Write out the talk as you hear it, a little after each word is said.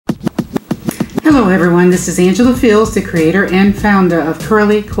Hello everyone, this is Angela Fields, the creator and founder of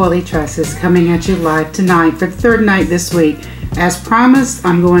CurlyCoilyTresses, coming at you live tonight for the third night this week. As promised,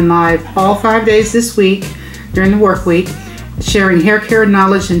 I'm going live all 5 days this week during the work week, sharing hair care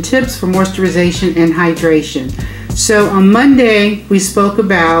knowledge and tips for moisturization and hydration. So on Monday, we spoke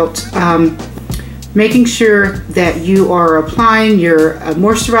about making sure that you are applying your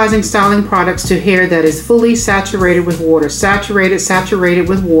moisturizing styling products to hair that is fully saturated with water, saturated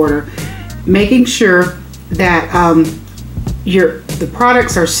with water, making sure that the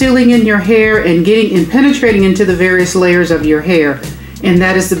products are sealing in your hair and penetrating into the various layers of your hair. And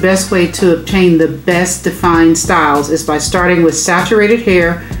that is the best way to obtain the best defined styles, is by starting with saturated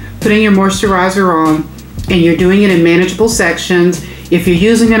hair, putting your moisturizer on, and you're doing it in manageable sections. If you're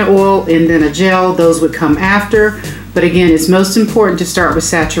using an oil and then a gel, those would come after. But again, it's most important to start with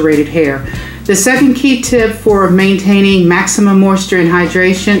saturated hair. The second key tip for maintaining maximum moisture and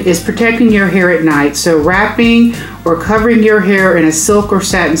hydration is protecting your hair at night. So wrapping or covering your hair in a silk or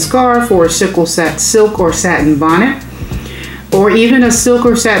satin scarf, or a silk or satin bonnet, or even a silk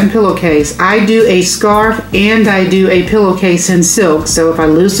or satin pillowcase. I do a scarf and I do a pillowcase in silk. So if I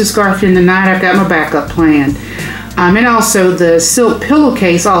lose the scarf in the night, I've got my backup plan. And also the silk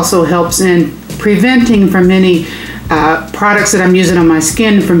pillowcase also helps in preventing from any products that I'm using on my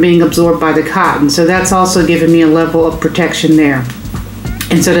skin from being absorbed by the cotton. So that's also giving me a level of protection there.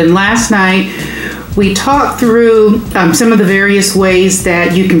 And so then last night, we talked through some of the various ways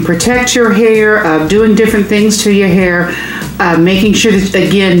that you can protect your hair, doing different things to your hair, making sure that,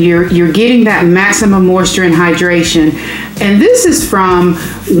 again, you're getting that maximum moisture and hydration. And this is from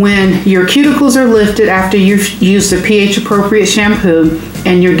when your cuticles are lifted after you've used a pH appropriate shampoo,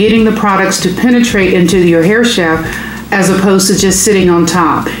 and you're getting the products to penetrate into your hair shaft as opposed to just sitting on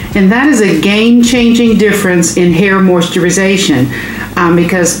top. And that is a game-changing difference in hair moisturization,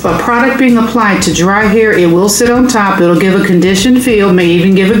 because a product being applied to dry hair, it will sit on top, it'll give a conditioned feel, may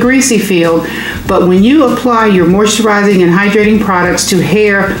even give a greasy feel. But when you apply your moisturizing and hydrating products to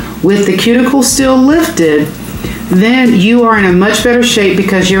hair with the cuticles still lifted, then you are in a much better shape,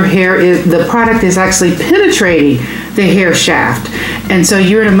 because the product is actually penetrating the hair shaft. And so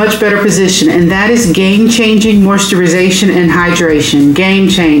you're in a much better position, and that is game-changing moisturization and hydration.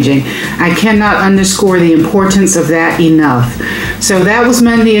 Game-changing. I cannot underscore the importance of that enough. So that was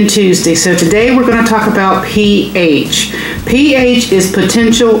Monday and Tuesday. So today we're going to talk about pH. pH is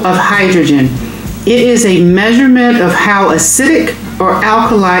potential of hydrogen. It is a measurement of how acidic or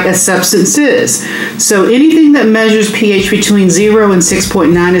alkali a substance is. So anything that measures pH between 0 and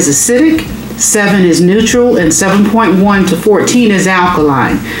 6.9 is acidic, 7 is neutral, and 7.1 to 14 is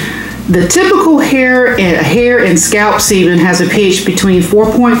alkaline. The typical hair and scalp sebum has a pH between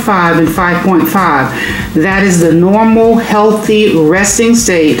 4.5 and 5.5. That is the normal, healthy, resting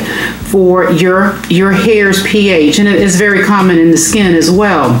state for your hair's pH, and it is very common in the skin as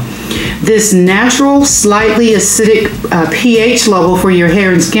well. This natural, slightly acidic pH level for your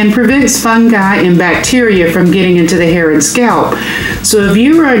hair and skin prevents fungi and bacteria from getting into the hair and scalp. So if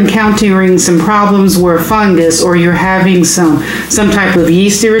you are encountering some problems where fungus, or you're having some type of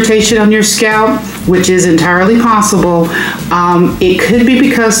yeast irritation on your scalp, which is entirely possible, it could be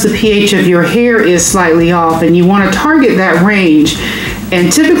because the pH of your hair is slightly off, and you want to target that range. And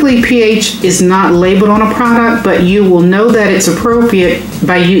typically pH is not labeled on a product, but you will know that it's appropriate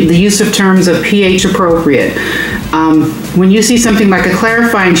by the use of terms of pH appropriate. When you see something like a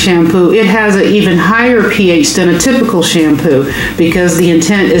clarifying shampoo, it has an even higher pH than a typical shampoo, because the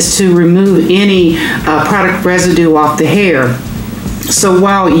intent is to remove any product residue off the hair. So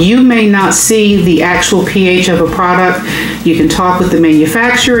while you may not see the actual pH of a product, you can talk with the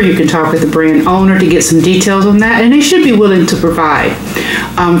manufacturer, you can talk with the brand owner to get some details on that, and they should be willing to provide.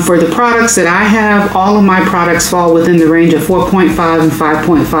 For the products that I have, all of my products fall within the range of 4.5 and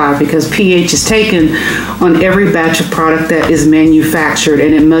 5.5, because pH is taken on every batch of product that is manufactured,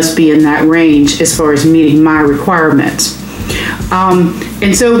 and it must be in that range as far as meeting my requirements.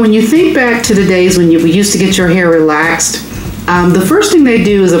 And so when you think back to the days when we used to get your hair relaxed, the first thing they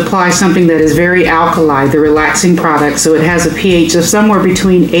do is apply something that is very alkali, the relaxing product. So it has a pH of somewhere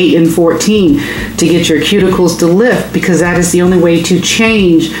between 8 and 14 to get your cuticles to lift, because that is the only way to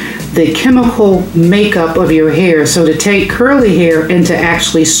change the chemical makeup of your hair. So to take curly hair and to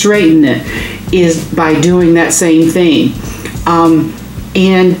actually straighten it is by doing that same thing.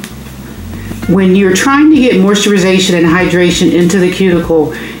 And when you're trying to get moisturization and hydration into the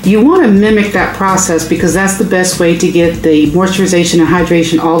cuticle, you want to mimic that process, because that's the best way to get the moisturization and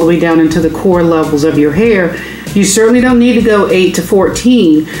hydration all the way down into the core levels of your hair. You certainly don't need to go 8 to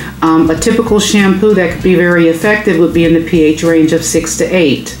 14. A typical shampoo that could be very effective would be in the pH range of 6 to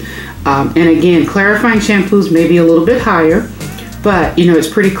 8. And again, clarifying shampoos may be a little bit higher, but you know, it's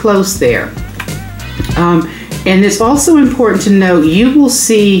pretty close there. And it's also important to note, you will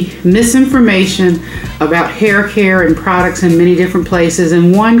see misinformation about hair care and products in many different places.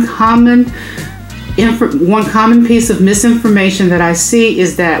 And one common piece of misinformation that I see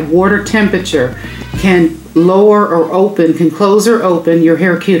is that water temperature can lower or open, can close or open your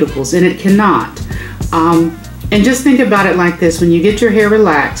hair cuticles, and it cannot. And just think about it like this: when you get your hair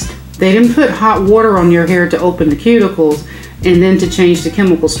relaxed, they didn't put hot water on your hair to open the cuticles and then to change the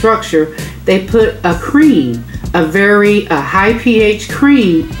chemical structure. They put a cream, a very high pH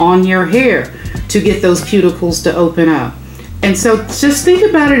cream on your hair to get those cuticles to open up. And so just think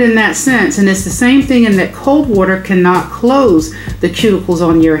about it in that sense. And it's the same thing in that cold water cannot close the cuticles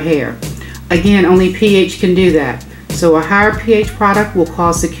on your hair. Again, only pH can do that. So a higher pH product will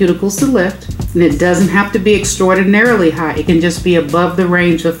cause the cuticles to lift, and it doesn't have to be extraordinarily high. It can just be above the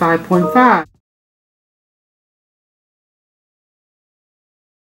range of 5.5.